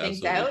trying to figure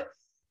things out,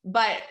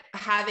 but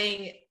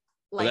having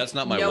but that's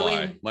not my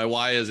why. My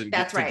why isn't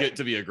get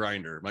to be a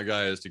grinder. My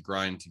guy is to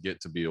grind to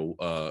get to be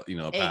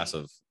a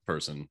passive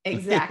person.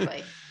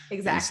 Exactly.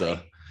 So,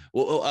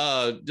 well,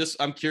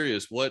 I'm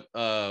curious, what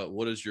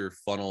is your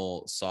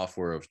funnel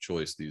software of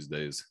choice these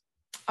days?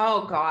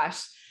 Oh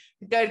gosh,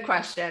 good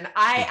question.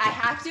 I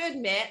have to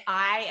admit,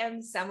 I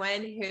am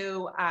someone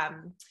who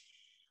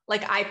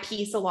I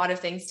piece a lot of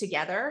things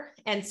together,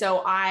 and so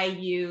I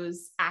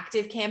use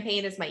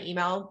ActiveCampaign as my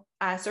email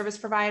service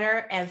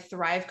provider and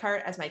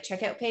Thrivecart as my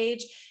checkout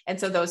page. And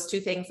so those two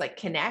things like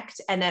connect.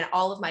 And then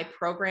all of my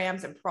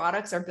programs and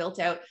products are built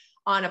out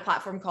on a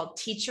platform called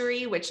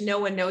Teachery, which no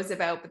one knows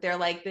about, but they're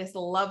like this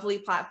lovely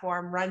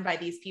platform run by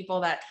these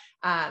people that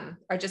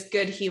are just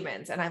good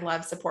humans. And I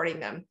love supporting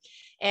them.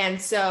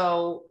 And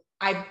so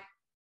I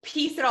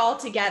piece it all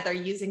together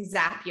using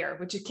Zapier,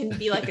 which can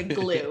be like a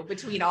glue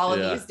between all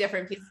of these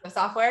different pieces of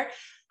software.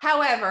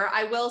 However,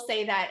 I will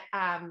say that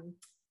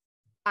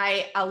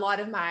a lot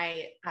of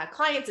my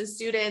clients and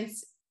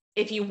students,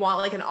 if you want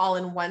like an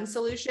all-in-one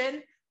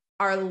solution,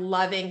 are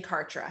loving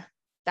Kartra.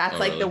 That's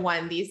the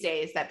one these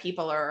days that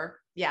people are,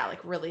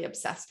 like really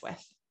obsessed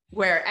with,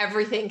 where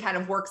everything kind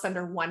of works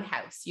under one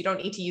house. You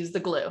don't need to use the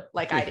glue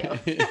like I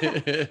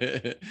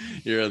do.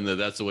 You're in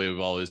that's the way we've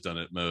always done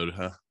it mode,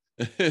 huh?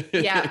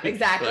 Yeah,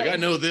 exactly. Like, I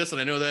know this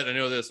and I know that, and I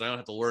know this, and I don't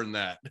have to learn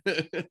that.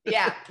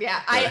 Yeah.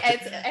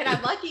 And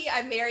I'm lucky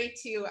I'm married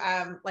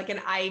to like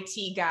an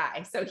IT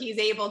guy. So he's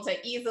able to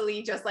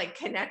easily just like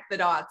connect the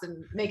dots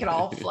and make it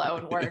all flow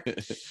and work.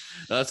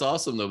 That's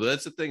awesome though. But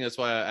that's the thing. That's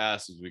why I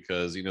asked, is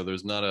because,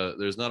 there's not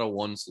a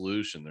one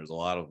solution. There's a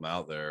lot of them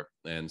out there.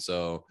 And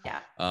so, yeah.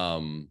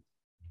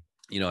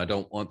 I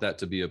don't want that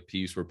to be a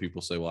piece where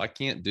people say, well, I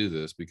can't do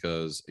this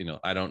because,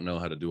 I don't know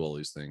how to do all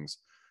these things.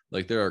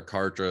 Like there are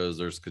Kartras,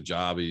 there's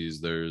Kajabis,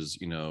 there's,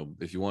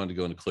 if you wanted to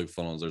go into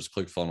ClickFunnels, there's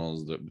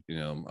ClickFunnels that,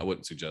 I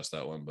wouldn't suggest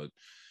that one, but,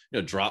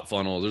 Drop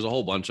Funnel, there's a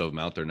whole bunch of them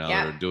out there now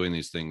that are doing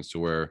these things to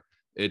where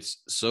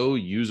it's so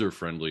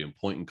user-friendly and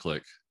point and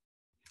click.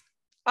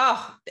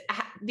 Oh,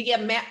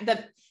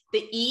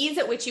 the ease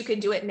at which you can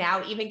do it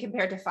now, even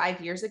compared to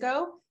 5 years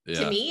ago,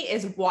 to me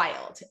is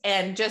wild.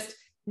 And just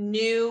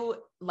new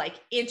like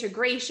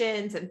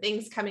integrations and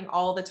things coming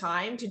all the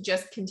time to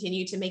just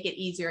continue to make it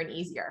easier and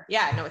easier.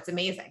 Yeah, no, it's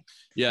amazing.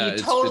 Yeah, you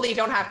totally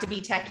don't have to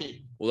be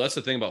techie. Well, that's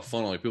the thing about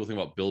funnel. Like people think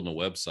about building a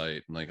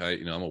website, and like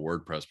I'm a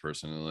WordPress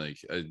person, and like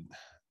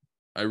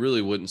I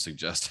really wouldn't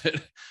suggest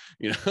it.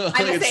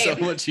 It's so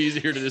much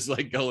easier to just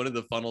like go into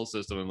the funnel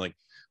system and like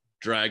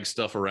drag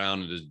stuff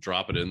around and just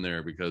drop it in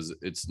there, because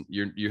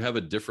you have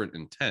a different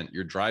intent.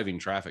 You're driving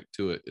traffic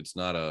to it. It's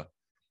not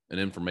an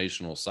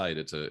informational site.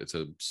 It's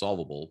a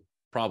solvable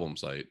problem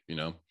site,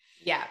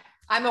 Yeah.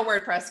 I'm a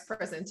WordPress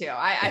person too.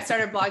 I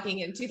started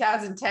blogging in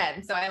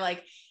 2010. So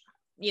I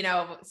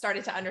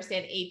started to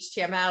understand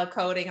HTML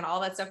coding and all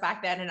that stuff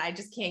back then. And I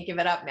just can't give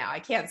it up now. I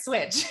can't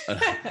switch.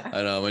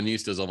 I know. My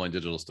niece does all my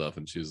digital stuff,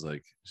 and she's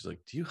like, do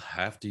you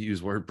have to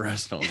use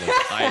WordPress? And I was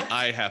like,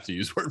 I have to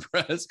use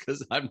WordPress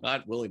because I'm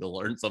not willing to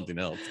learn something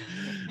else.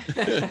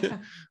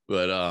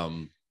 But,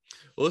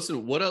 well,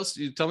 listen, what else?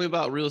 You tell me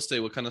about real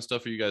estate. What kind of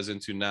stuff are you guys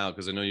into now?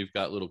 Because I know you've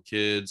got little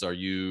kids. Are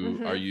you,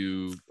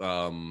 do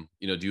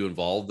you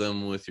involve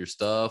them with your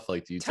stuff?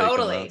 Like, do you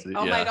totally? Take them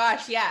out to my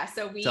gosh. Yeah.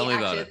 So tell me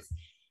about it.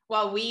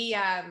 Well, we,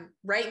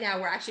 right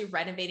now we're actually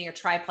renovating a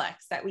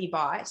triplex that we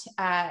bought.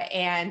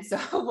 And so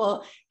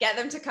we'll get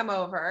them to come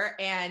over,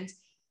 and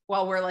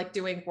while we're like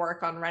doing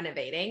work on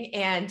renovating,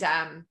 and,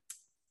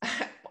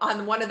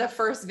 on one of the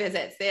first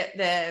visits,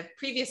 the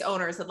previous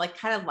owners had like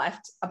kind of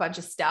left a bunch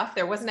of stuff.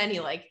 There wasn't any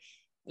like,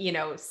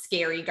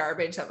 scary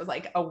garbage that was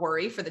like a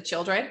worry for the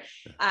children.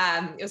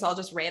 It was all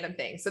just random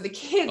things. So the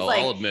kids,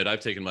 I'll admit,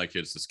 I've taken my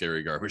kids to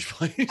scary garbage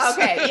place.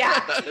 Okay.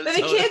 Yeah. But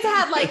the kids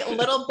had like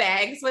little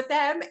bags with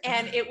them,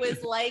 and it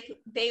was like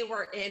they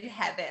were in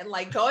heaven,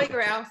 like going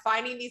around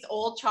finding these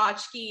old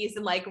tchotchkes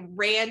and like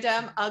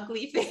random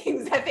ugly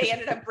things that they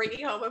ended up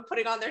bringing home and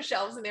putting on their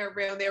shelves in their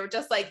room. They were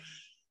just like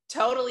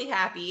totally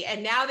happy.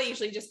 And now they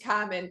usually just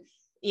come and,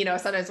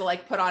 sometimes we'll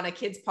like put on a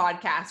kid's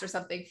podcast or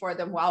something for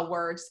them while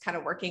we're just kind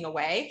of working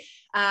away.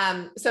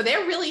 So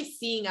they're really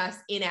seeing us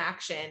in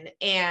action,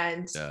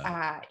 and,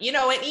 and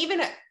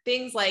even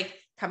things like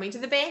coming to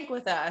the bank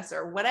with us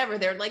or whatever,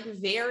 they're like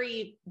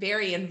very,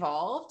 very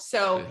involved.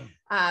 So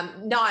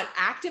not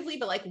actively,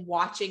 but like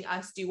watching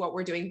us do what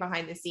we're doing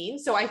behind the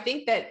scenes. So I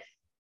think that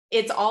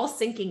it's all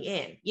sinking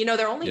in,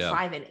 they're only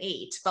 5 and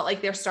 8, but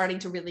like they're starting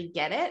to really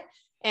get it.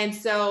 And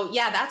so,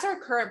 that's our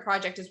current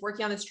project, is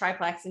working on this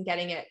triplex and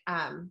getting it,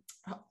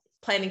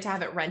 planning to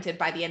have it rented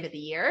by the end of the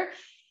year.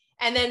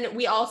 And then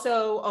we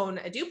also own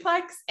a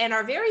duplex, and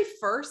our very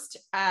first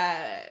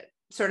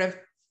sort of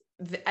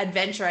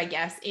adventure, I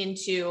guess,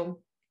 into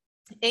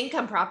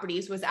income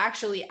properties was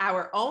actually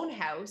our own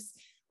house,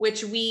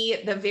 which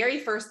the very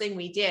first thing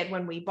we did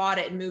when we bought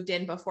it and moved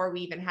in before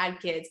we even had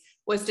kids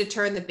was to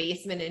turn the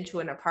basement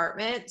into an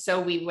apartment. So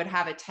we would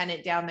have a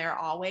tenant down there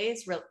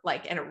always,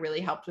 and it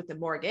really helped with the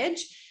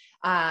mortgage,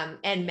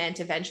 and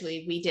meant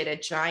eventually we did a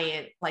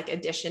giant like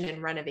addition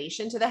and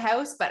renovation to the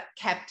house, but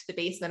kept the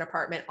basement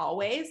apartment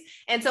always.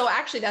 And so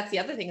actually that's the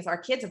other thing, is our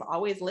kids have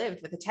always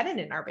lived with a tenant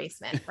in our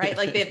basement, right?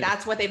 Like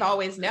that's what they've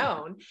always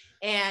known.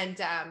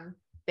 And,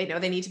 they know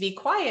they need to be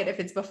quiet if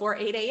it's before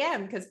 8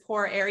 a.m. because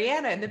poor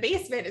Ariana in the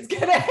basement is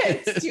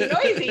it's too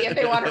noisy if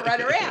they want to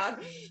run around.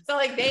 So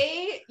like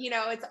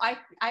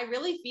I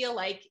really feel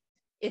like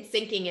it's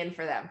sinking in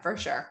for them for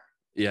sure.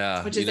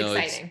 Yeah. Which is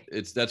exciting.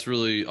 That's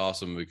really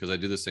awesome, because I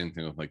do the same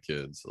thing with my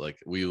kids.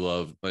 Like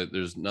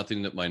there's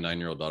nothing that my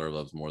 9-year-old daughter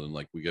loves more than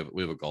like, we have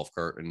a golf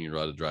cart, and you're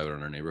allowed to drive it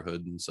in our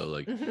neighborhood. And so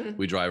like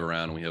we drive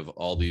around, and we have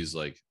all these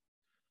like,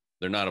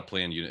 they're not a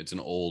planned unit. It's an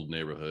old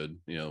neighborhood.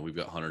 We've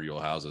got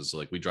 100-year-old houses. So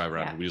like we drive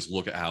around and we just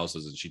look at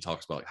houses, and she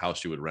talks about how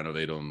she would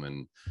renovate them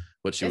and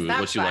what she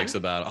likes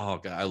about. Oh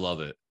God, I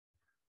love it.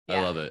 Yeah.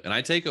 I love it. And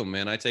I take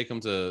them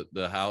to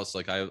the house.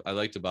 Like I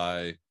like to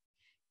buy,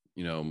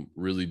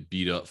 really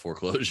beat up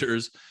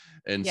foreclosures.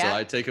 And so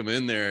I take them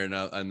in there,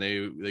 and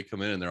they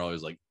come in, and they're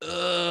always like,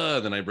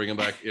 ugh. Then I bring them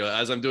back,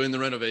 as I'm doing the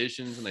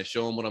renovations, and I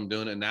show them what I'm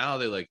doing. And now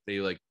they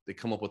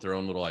come up with their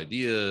own little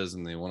ideas,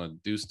 and they want to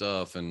do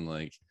stuff. And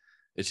like,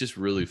 it's just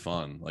really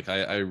fun. Like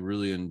I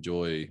really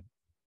enjoy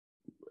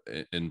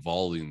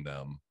involving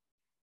them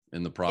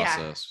in the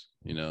process,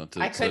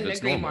 I couldn't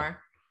agree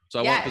more. So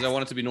I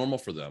want it to be normal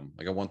for them.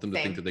 Like I want them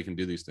to think that they can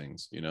do these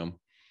things,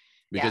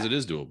 because it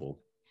is doable.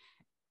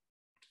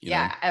 You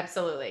yeah, know?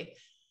 Absolutely.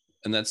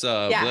 And that's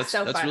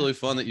fun. really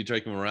fun that you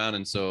take them around.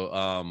 And so,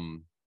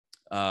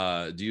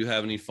 do you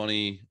have any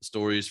funny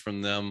stories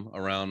from them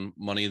around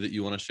money that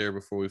you want to share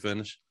before we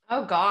finish?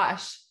 Oh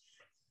gosh.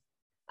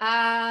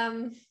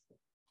 I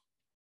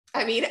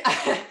mean,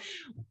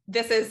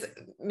 this is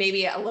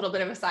maybe a little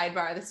bit of a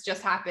sidebar. This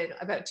just happened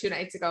about 2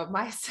 nights ago.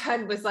 My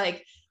son was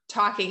like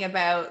talking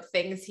about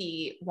things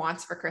he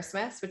wants for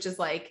Christmas, which is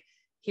like,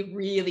 he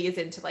really is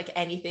into like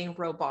anything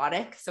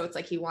robotic. So it's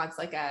like, he wants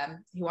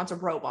a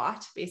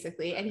robot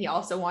basically. And he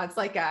also wants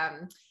like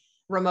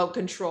remote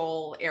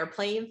control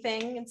airplane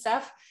thing and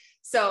stuff.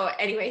 So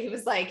anyway, he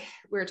was like,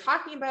 we were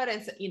talking about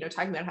it, and,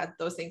 talking about how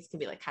those things can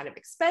be like kind of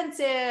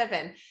expensive.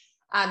 And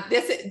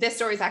this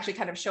story is actually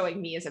kind of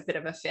showing me as a bit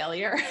of a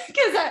failure,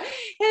 because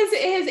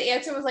his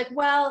answer was like,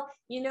 well,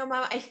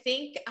 Mom, I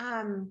think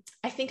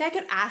I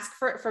could ask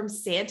for it from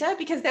Santa,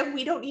 because then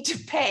we don't need to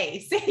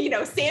pay.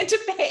 Santa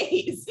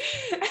pays.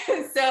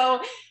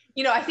 So,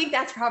 I think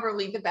that's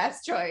probably the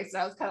best choice.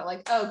 And I was kind of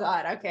like, oh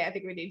God, okay, I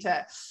think we need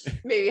to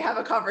maybe have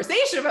a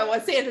conversation about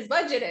what Santa's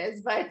budget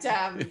is. But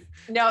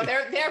no,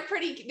 they're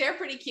pretty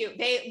cute.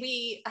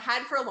 We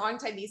had for a long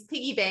time these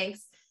piggy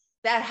banks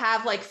that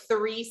have like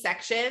 3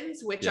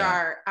 sections, which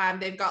are,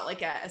 they've got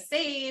like a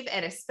save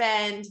and a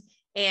spend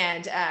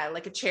and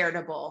like a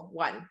charitable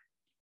one.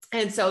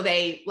 And so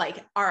they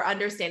like are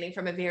understanding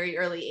from a very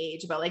early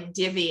age about like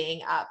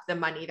divvying up the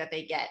money that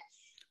they get.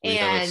 We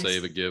have a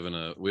save, a give,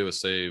 and we have a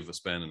save, a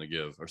spend, and a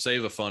give, or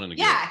save, a fun, and a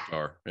give. Yeah,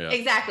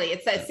 exactly.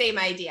 It's that same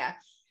idea.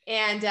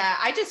 And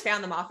I just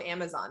found them off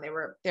Amazon.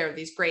 They're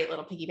these great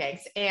little piggy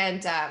banks.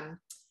 And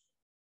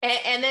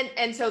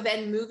so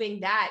then moving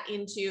that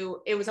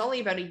into, it was only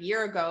about a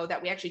year ago that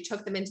we actually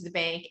took them into the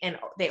bank and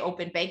they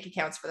opened bank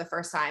accounts for the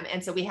first time.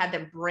 And so we had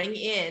them bring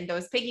in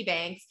those piggy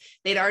banks.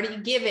 They'd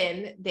already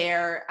given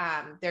their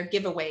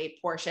giveaway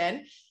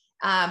portion,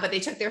 but they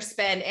took their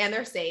spend and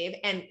their save,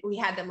 and we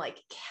had them like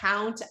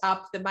count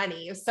up the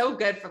money. It was so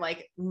good for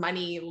like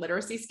money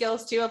literacy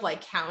skills too, of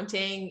like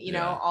counting,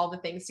 all the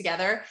things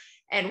together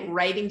and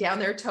writing down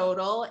their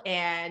total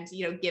and,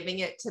 giving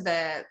it to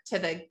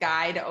the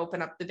guy to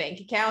open up the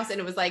bank accounts. And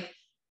it was like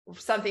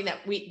something that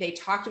they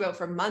talked about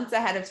for months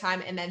ahead of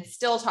time and then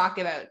still talk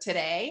about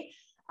today.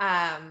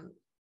 And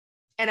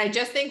I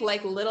just think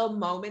like little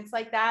moments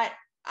like that,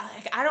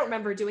 I don't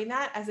remember doing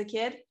that as a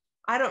kid.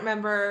 I don't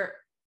remember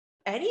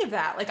any of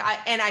that.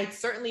 I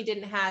certainly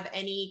didn't have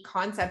any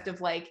concept of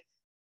like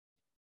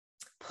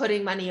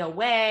putting money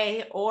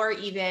away or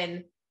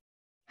even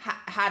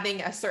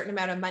having a certain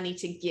amount of money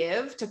to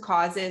give to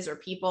causes or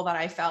people that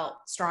I felt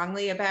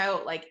strongly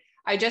about. Like,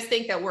 I just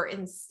think that we're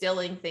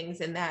instilling things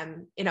in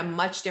them in a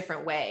much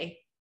different way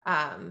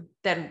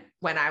than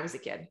when I was a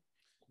kid.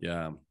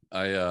 Yeah.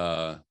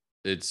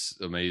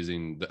 It's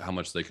amazing how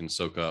much they can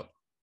soak up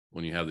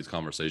when you have these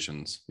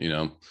conversations,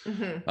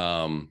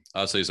 Mm-hmm.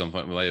 I'll say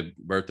something. My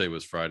birthday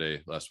was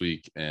Friday last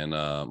week, and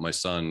my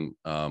son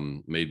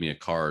made me a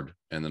card,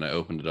 and then I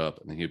opened it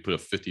up and he put a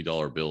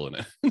 $50 bill in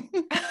it.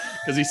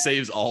 Because he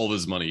saves all of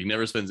his money. He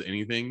never spends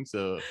anything.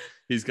 So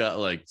he's got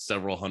like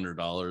several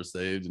 $100s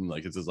saved, and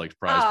like it's his like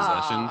prized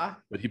possession.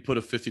 But he put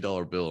a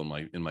 $50 bill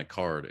in my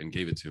card and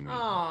gave it to me.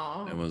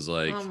 And was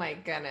like, oh my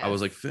goodness. I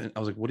was like,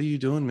 what are you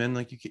doing, man?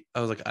 Like,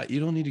 I was like, you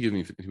don't need to give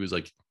me. He was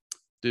like,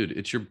 dude,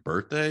 it's your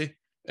birthday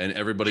and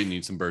everybody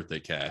needs some birthday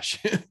cash.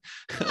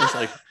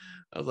 I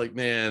was like,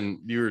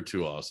 man, you're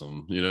too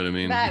awesome. You know what I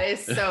mean? That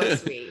is so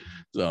sweet.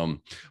 Well,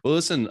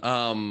 listen,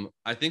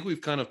 I think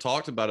we've kind of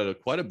talked about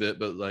it quite a bit,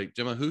 but like,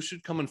 Gemma, who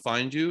should come and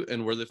find you,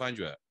 and where do they find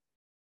you at?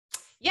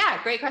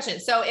 Yeah, great question.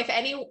 So if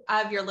any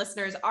of your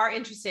listeners are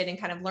interested in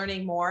kind of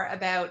learning more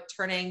about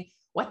turning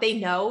what they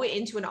know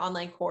into an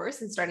online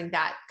course and starting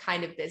that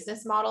kind of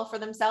business model for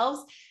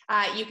themselves,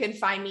 you can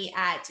find me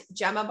at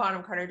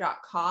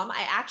GemmaBonhamCarter.com.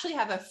 I actually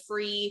have a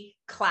free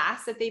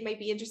class that they might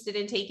be interested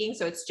in taking.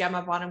 So it's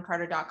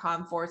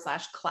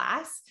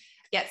GemmaBonhamCarter.com/class.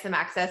 Get some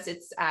access.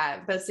 It's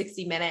about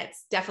 60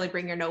 minutes. Definitely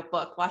bring your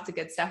notebook. Lots of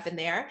good stuff in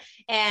there.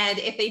 And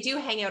if they do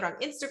hang out on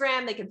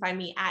Instagram, they can find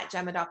me at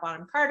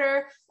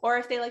Gemma.BonhamCarter. Or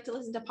if they like to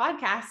listen to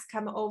podcasts,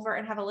 come over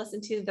and have a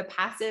listen to the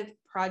Passive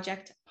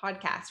Project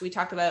podcast. We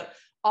talk about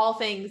all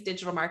things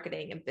digital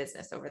marketing and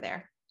business over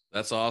there.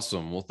 That's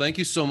awesome. Well, thank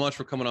you so much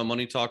for coming on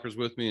Money Talkers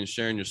with me and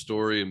sharing your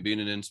story and being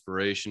an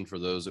inspiration for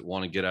those that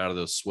want to get out of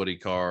those sweaty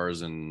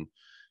cars and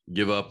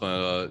give up,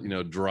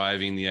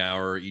 driving the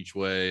hour each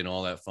way and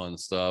all that fun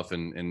stuff,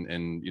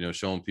 and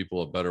showing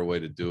people a better way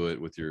to do it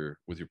with your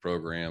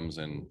programs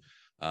and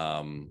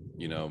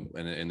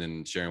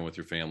then sharing with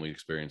your family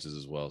experiences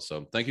as well.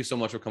 So thank you so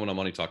much for coming on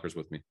Money Talkers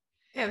with me.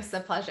 It was a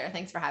pleasure.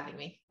 Thanks for having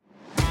me.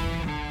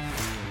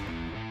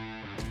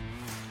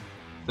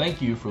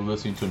 Thank you for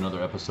listening to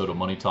another episode of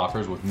Money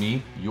Talkers with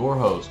me, your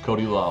host,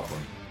 Cody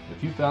Laughlin.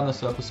 If you found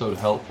this episode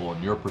helpful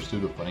in your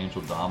pursuit of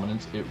financial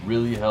dominance, it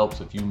really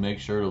helps if you make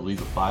sure to leave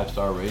a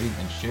 5-star rating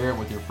and share it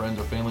with your friends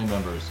or family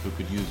members who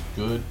could use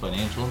good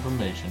financial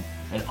information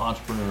and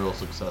entrepreneurial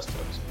success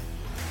tips.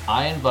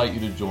 I invite you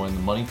to join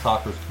the Money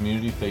Talkers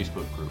community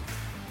Facebook group.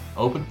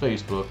 Open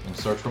Facebook and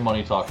search for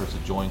Money Talkers to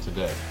join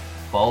today.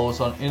 Follow us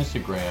on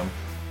Instagram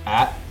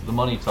at The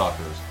Money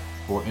Talkers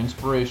for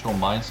inspirational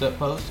mindset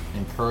posts,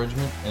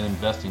 encouragement, and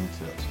investing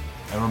tips.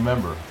 And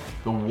remember,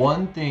 the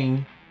one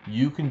thing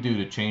you can do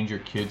to change your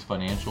kids'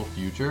 financial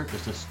future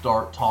is to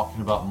start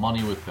talking about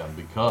money with them,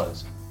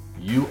 because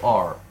you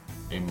are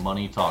a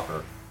money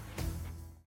talker